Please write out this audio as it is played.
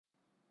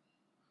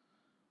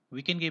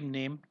We can give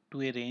name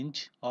to a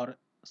range or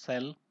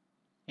cell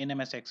in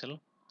MS Excel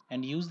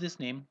and use this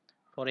name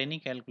for any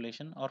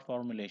calculation or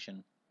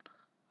formulation.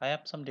 I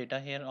have some data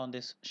here on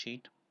this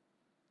sheet: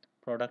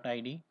 product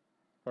ID,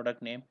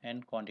 product name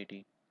and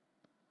quantity.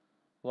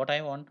 What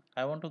I want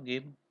to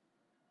give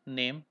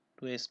name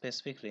to a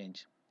specific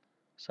range.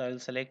 So I will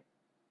select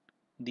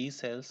these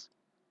cells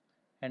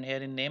and here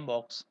in name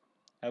box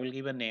I will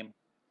give a name.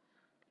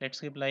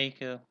 Let's give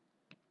like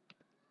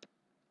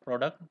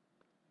product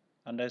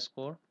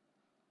underscore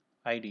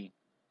ID.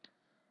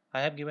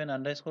 I have given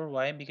underscore.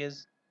 Why?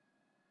 Because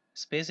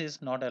space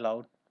is not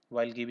allowed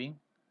while giving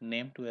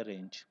name to a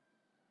range.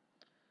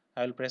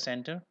 I will press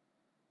enter.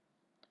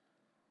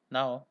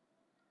 Now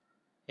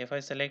if I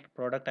select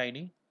product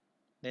ID,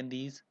 then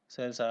these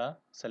cells are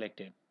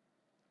selected.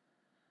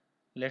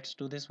 Let's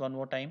do this one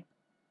more time.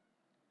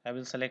 I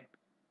will select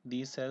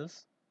these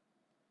cells.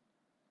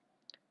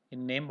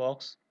 In name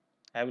box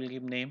I will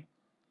give name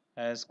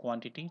as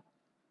quantity.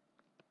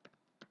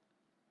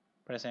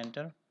 Press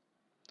enter.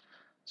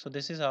 So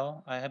this is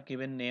how I have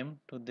given name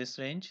to this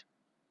range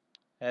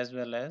as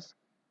well as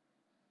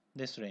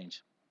this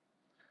range.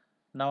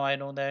 Now I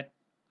know that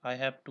I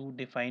have two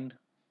defined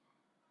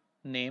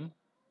name,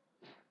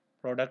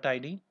 product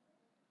ID,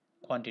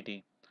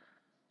 quantity.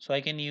 So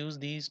I can use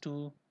these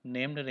two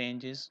named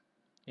ranges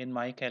in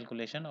my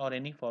calculation or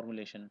any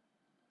formulation.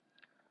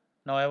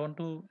 Now I want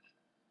to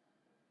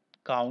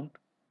count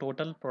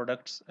total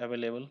products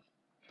available.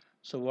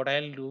 So what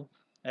I'll do,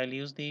 I'll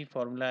use the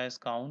formula as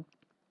count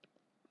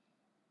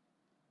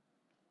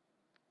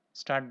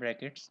start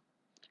brackets.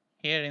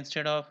 Here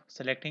instead of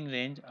selecting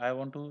range, I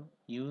want to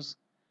use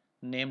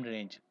named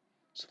range.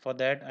 So for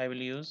that I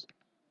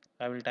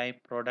will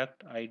type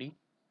product ID.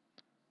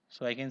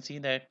 So I can see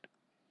that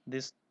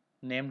this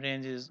named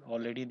range is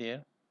already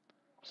there.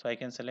 So I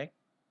can select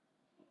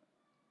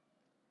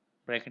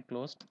bracket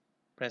closed,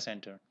 press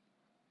enter.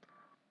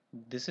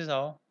 This is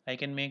how I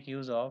can make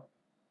use of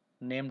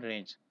named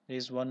range. There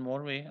is one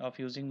more way of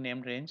using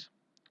named range.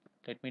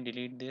 Let me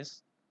delete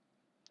this.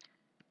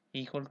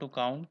 Equal to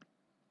count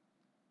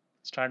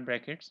start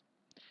brackets.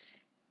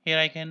 Here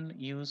I can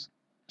use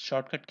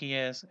shortcut key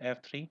as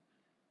F3.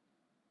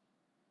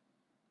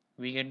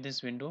 We get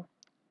this window.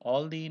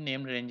 All the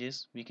named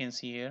ranges we can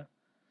see here.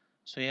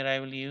 So here I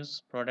will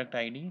use product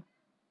ID.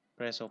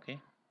 Press OK.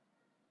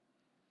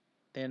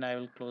 Then I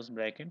will close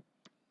bracket.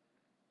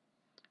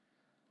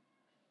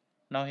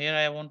 Now here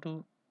I want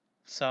to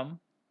sum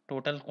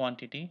total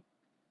quantity.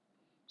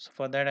 So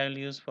for that I will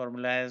use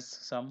formula as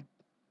sum,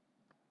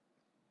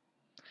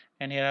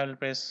 and here I will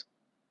press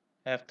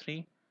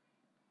F3.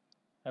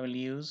 I will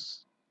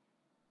use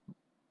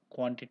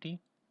quantity,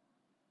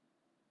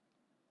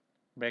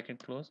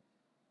 bracket close,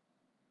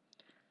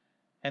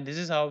 and this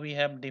is how we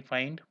have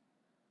defined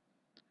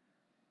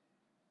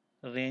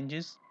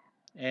ranges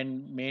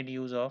and made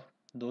use of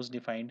those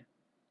defined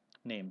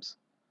names.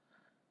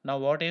 Now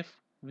what if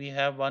we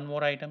have one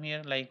more item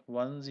here like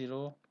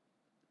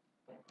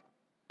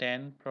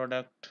 10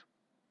 product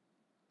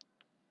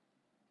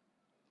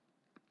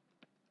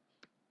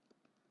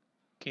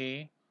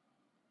K,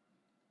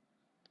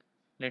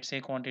 let's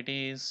say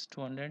quantity is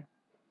 200.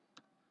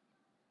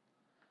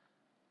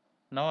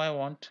 Now I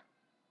want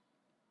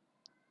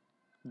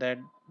that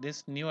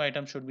this new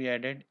item should be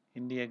added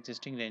in the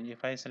existing range.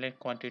 If I select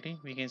quantity,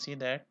 we can see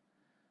that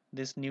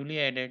this newly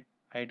added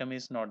item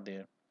is not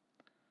there.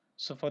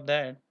 So for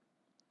that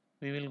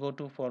we will go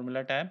to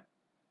formula tab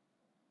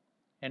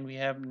and we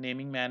have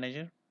naming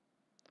manager.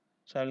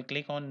 So I will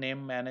click on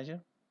name manager.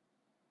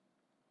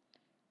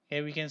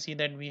 Here we can see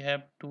that we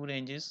have two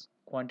ranges,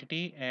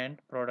 quantity and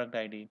product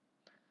ID.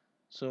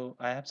 So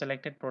I have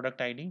selected product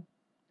ID.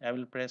 I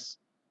will press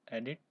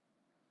edit.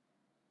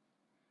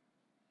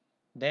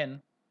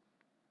 Then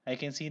I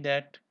can see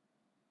that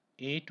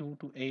A2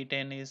 to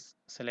A10 is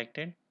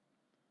selected.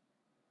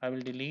 I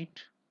will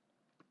delete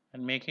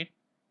and make it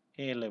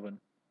A11.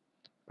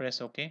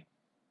 Press OK.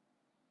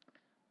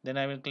 Then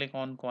I will click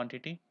on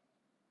quantity,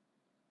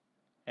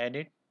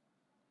 edit.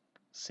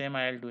 Same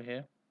I'll do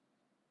here.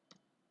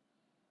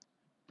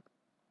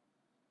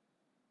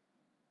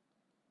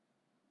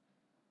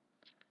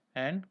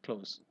 And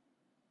close.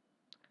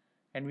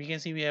 And we can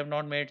see we have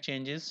not made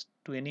changes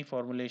to any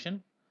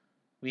formulation.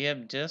 We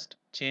have just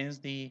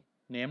changed the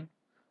name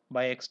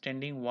by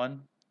extending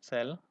one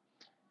cell,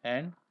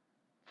 and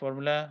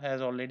formula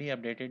has already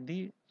updated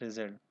the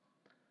result.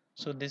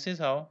 So this is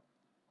how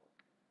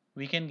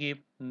we can give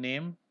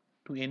name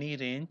to any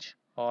range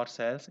or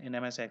cells in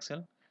MS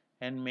Excel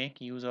and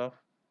make use of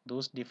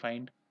those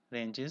defined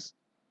ranges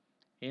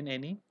in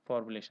any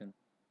formulation.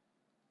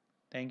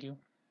 Thank you.